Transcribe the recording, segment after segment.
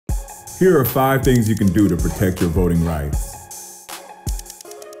Here are 5 things you can do to protect your voting rights.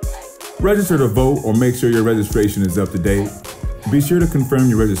 Register to vote or make sure your registration is up to date. Be sure to confirm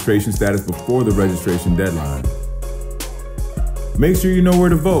your registration status before the registration deadline. Make sure you know where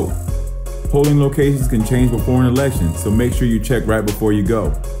to vote. Polling locations can change before an election, so make sure you check right before you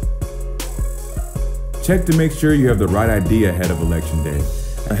go. Check to make sure you have the right ID ahead of Election Day.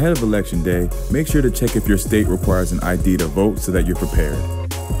 Ahead of Election Day, make sure to check if your state requires an ID to vote so that you're prepared.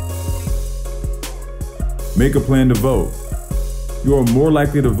 Make a plan to vote. You are more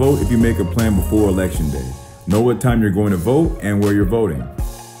likely to vote if you make a plan before Election Day. Know what time you're going to vote and where you're voting.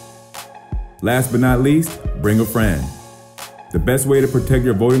 Last but not least, bring a friend. The best way to protect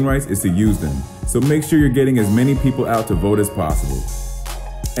your voting rights is to use them, so make sure you're getting as many people out to vote as possible.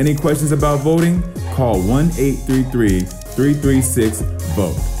 Any questions about voting? Call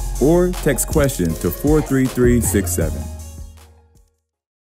 1-833-336-VOTE or text question to 43367.